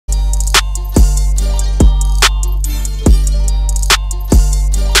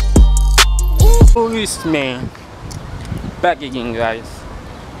It's me, back again, guys.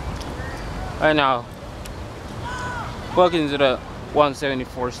 Right now, walking to the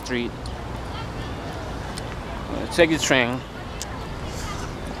 174th Street. Take the train,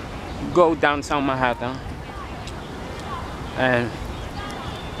 go downtown Manhattan, and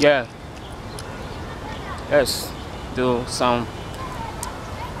yeah, let's do some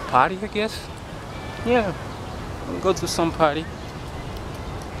party, I guess. Yeah, we'll go to some party.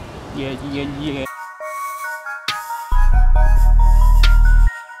 Yeah.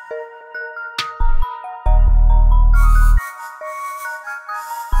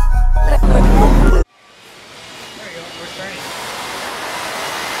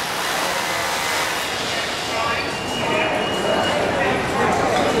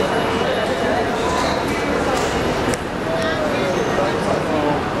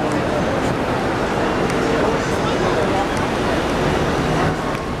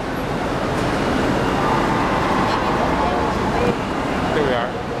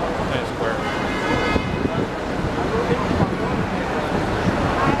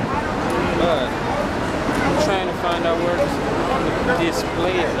 Find out where this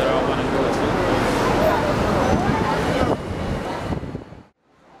place that I want to go to.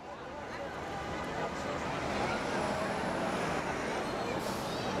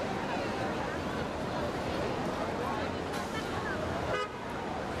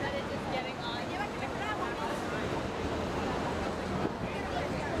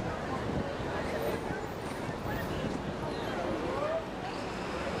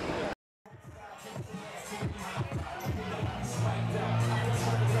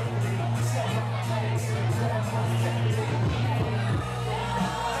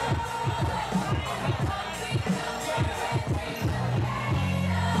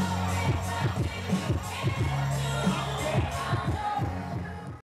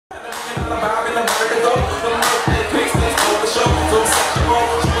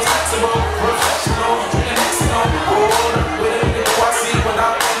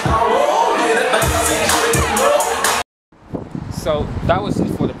 So that was it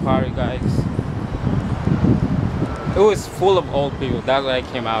for the party, guys. It was full of old people. That's why I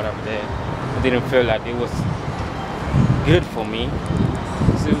came out of there. I didn't feel like it was good for me.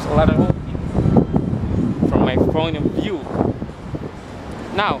 So it was a lot of old people from my point of view.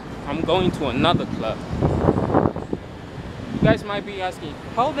 Now I'm going to another club. You guys might be asking,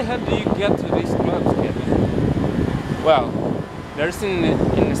 how the hell do you get to these clubs, Kevin? Well, there's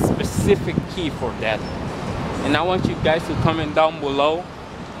a specific key for that. And I want you guys to comment down below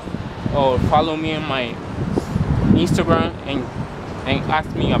or follow me on my Instagram and ask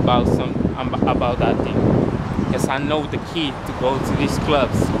me about that thing, because I know the key to go to these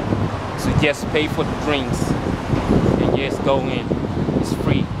clubs. So just pay for the drinks and just go in. It's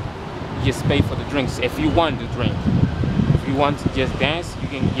free. You just pay for the drinks if you want to drink. If you want to just dance, you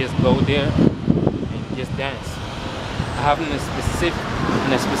can just go there and just dance. I have a specific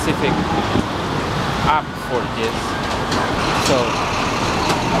app for this, so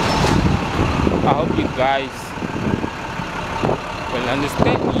I hope you guys will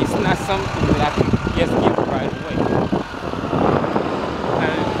understand. It's not something that I can just give right away,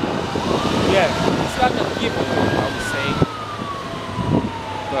 and yeah, it's like a giveaway, I would say.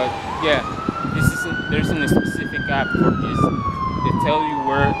 But yeah, there's a specific app for this. They tell you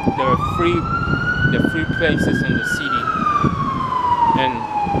where the free places in the city, and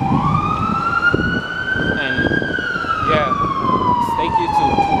yeah, take you to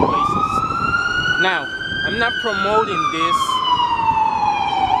cool places. Now, I'm not promoting this.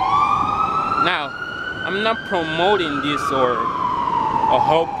 or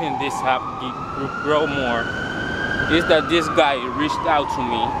hoping this app grow more. Is that this guy reached out to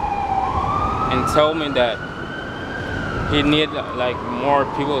me and told me that he need like more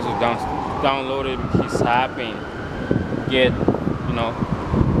people to download his app and get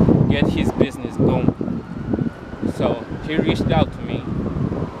his business going. So he reached out to me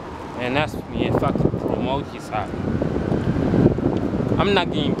and asked me if I could promote his app. I'm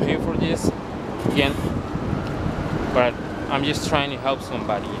not getting paid for this again, but I'm just trying to help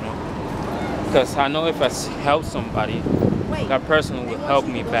somebody, because I know if I help somebody, that person will help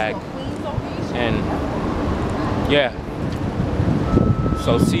me back. And yeah,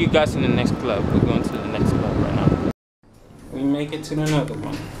 so see you guys in the next club. We're going to the next club right now. We make it to another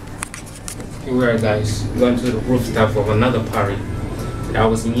one. Here we are, guys. We're going to the rooftop of another party that I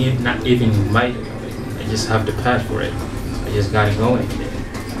was not even invited of it. I just have the pass for it. I just gotta go in there.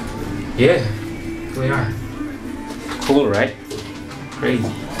 Yeah, here we are. Cool, right? Crazy.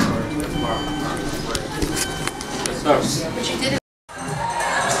 What's up?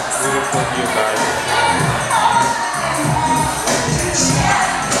 Beautiful view, guys.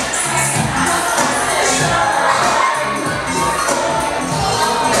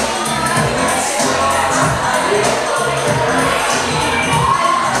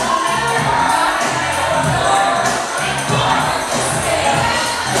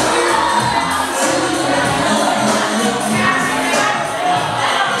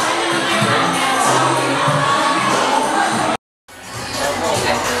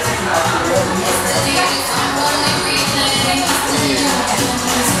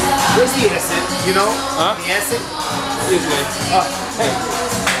 Hey.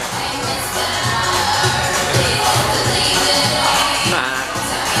 Nah.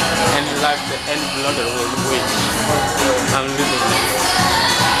 Any blogger will win. I'm living it.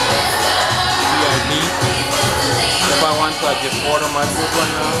 VIP. If I want to, I just order my food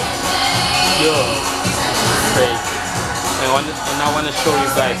right now. Yo, crazy. And I want to show you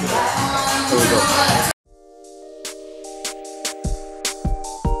guys. Here we go.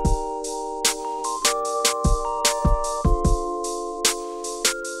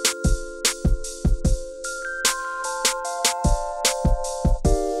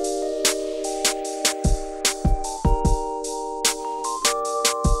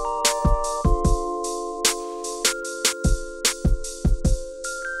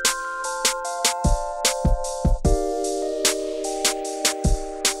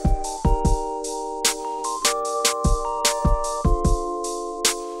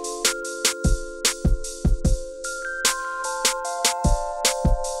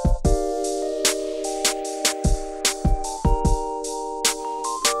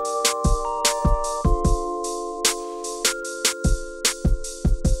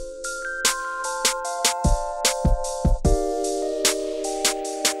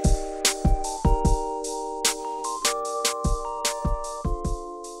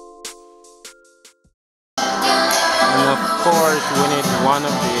 Of course, we need one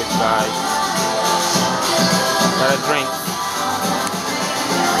of these guys. Got a drink.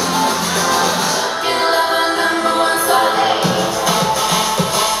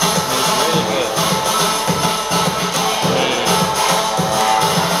 It's really good.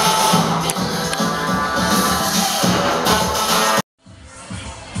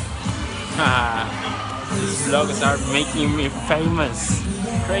 These vlogs are making me famous.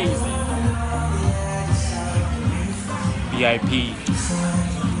 Crazy. VIP,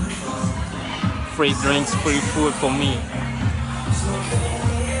 free drinks, free food for me.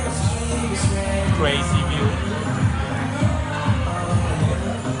 Crazy view.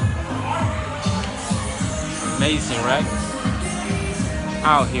 Amazing, right?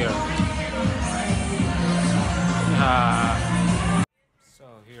 Out here. So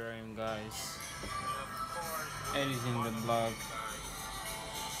here I am, guys, editing the vlog.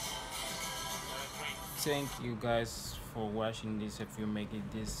 Thank you guys for watching this if you make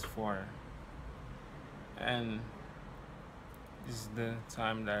it this far, and this is the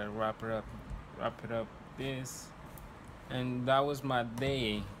time that I wrap it up this, and that was my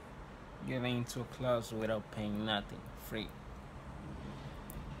day getting into clubs without paying nothing, free.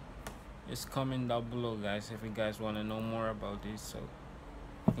 It's coming down below, guys, if you guys want to know more about this, so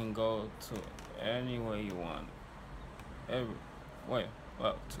you can go to anywhere you want,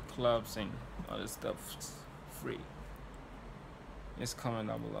 well, to clubs and other stuff free. It's coming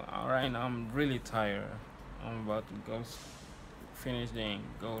down below. Alright, I'm really tired. I'm about to go finish and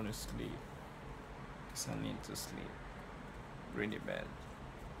go to sleep, because I need to sleep really bad.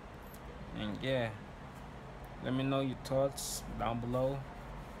 And yeah, let me know your thoughts down below.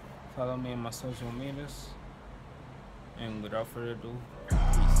 Follow me on my social medias, and without further ado, peace.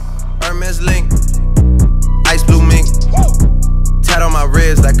 Hermes link, ice blue mink, tat on my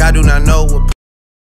wrist like I do not know what